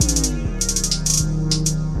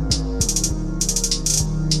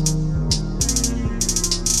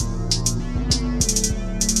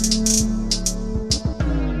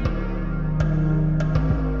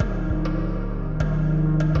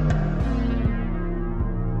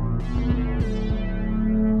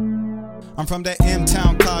I'm from the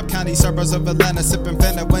M-Town, Cobb County, suburbs of Atlanta, sipping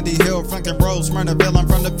Fanta, Wendy Hill, Franklin Rose, Myrnaville. I'm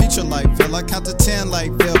from the future like Phil, I count to 10 like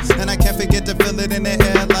Phil, and I can't forget to feel it in the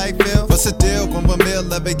air like Phil. What's the deal? When $1 mil,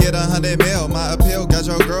 let me get 100 mil. My appeal got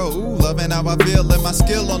your girl, ooh, loving how I feel, and my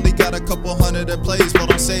skill only got a couple hundred a place,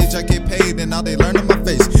 but on stage I get paid, and now they learning my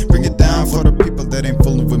face. Bring it down for the people that ain't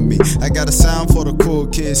fooling with me. I got a sound for the cool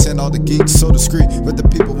kids and all the geeks, so discreet with the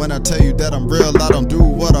people. When I tell you that I'm real, I don't do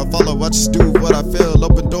what I follow, I just do what I feel.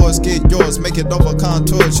 Open doors, get yours, make it over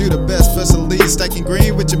contours. You the best, specially stacking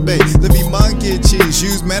green with your bae. Let me mung, get cheese,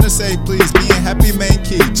 use man to say please. Being happy, main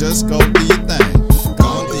key, just go do your thing.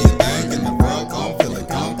 Gon' do your thing in the world, gon' feel it.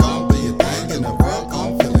 Gon' do your thing in the world,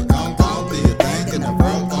 gon' feel it. Gon' do your thing in the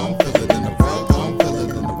world, gon' feel it. In the world, gon' feel it.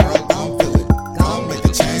 In the world, gon' feel it. Gon' make a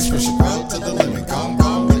change, push your world to the limit.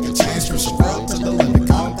 Gon' make a change, push your world to the limit.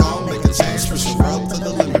 Gon' make a change, push your world to the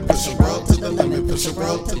limit. Push your world to the limit, push your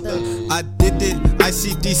world to the limit. I did it,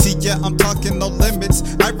 ICDC, yeah, I'm talking no limits.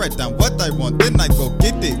 I write down what I want, then I go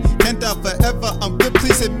get it. Can't doubt forever, I'm good,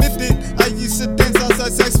 please admit it. I used to dance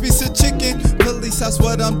outside sex piece of chicken. Police house,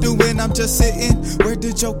 what I'm doing, I'm just sitting. Where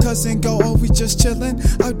did your cousin go? Oh, we just chillin'.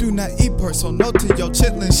 I do not eat pork, so no to your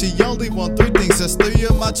chitlin'. She only want 3 things, that's 3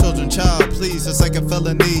 of my children. Child, please, it's like a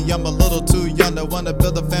felony. I'm a little too young to wanna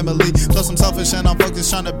build a family. Plus I'm selfish and I'm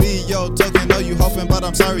focused trying to be your token. Know you hoping, but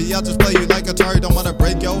I'm sorry, I'll just play you like Atari. Don't wanna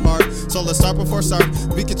break your heart, so let's start before start.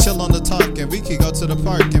 We can chill on the talk, and we can go to the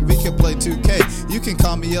park, and we can play 2K. You can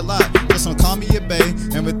call me a lot, just don't call me a bae.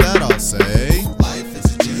 And with that I'll say, life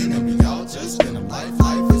is a gene and we all just get 'em.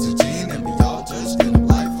 Life is a gene and we all just get 'em.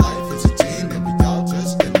 Life is a gene and we all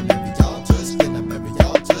just get 'em. And we all just get 'em, and we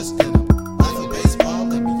all just get 'em. Life of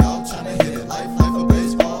baseball and we all tryna hit it. Life of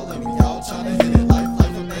baseball and we all tryna hit it. Life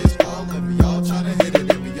of baseball and we all tryna hit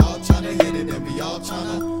it. And we all tryna hit it. And we all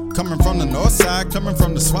tryna. Coming from the north side, coming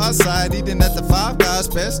from the SWAT side, eating at the Five Guys,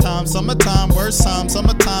 best time, summertime, worst time,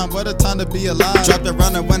 summertime, what a time to be alive. Dropped a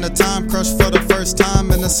runner when the time crushed for the first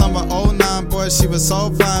time in the summer '09, boy, she was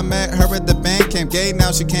so fine. Met her at the band camp, gay,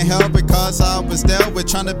 now she can't help it, cause I was dealt with,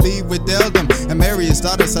 trying to be with Deldom and marry his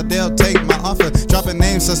daughters, so they'll take my offer. Dropping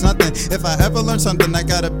names says nothing, if I ever learn something, I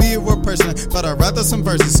gotta be a real person, but I'd rather some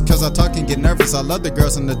verses, cause I talk and get nervous. I love the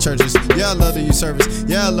girls in the churches, yeah, I love the youth service,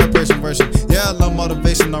 yeah, I love praise and worship, yeah, I love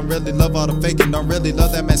motivation. Don't really love all the faking, don't really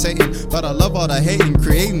love that man Satan, but I love all the hating,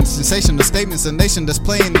 creating sensational statements. A nation that's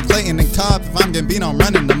playing and Clayton and Cobb. If I'm getting beat, I'm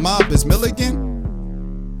running. The mob is Milligan.